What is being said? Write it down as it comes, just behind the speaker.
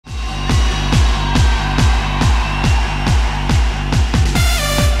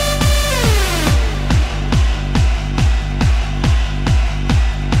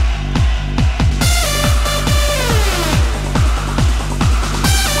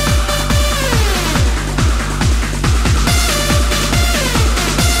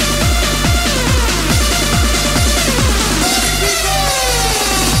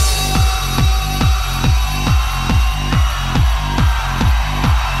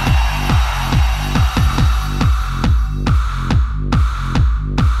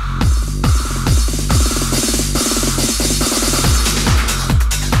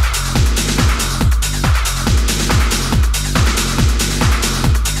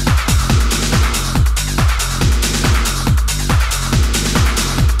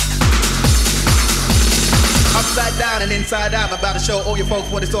inside out. I'm about to show all you folks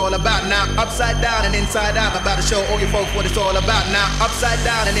what it's all about now. Upside down and inside out. I'm about to show all you folks what it's all about now. Upside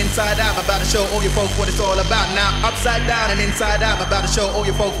down and inside out. I'm about to show all you folks what it's all about now. Upside down and inside out. I'm about to show all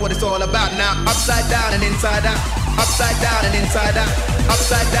you folks what it's all about now. Upside down and inside out. Upside down and inside out.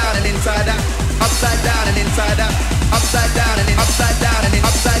 Upside down and inside out. Upside down and inside out. Upside down and upside down.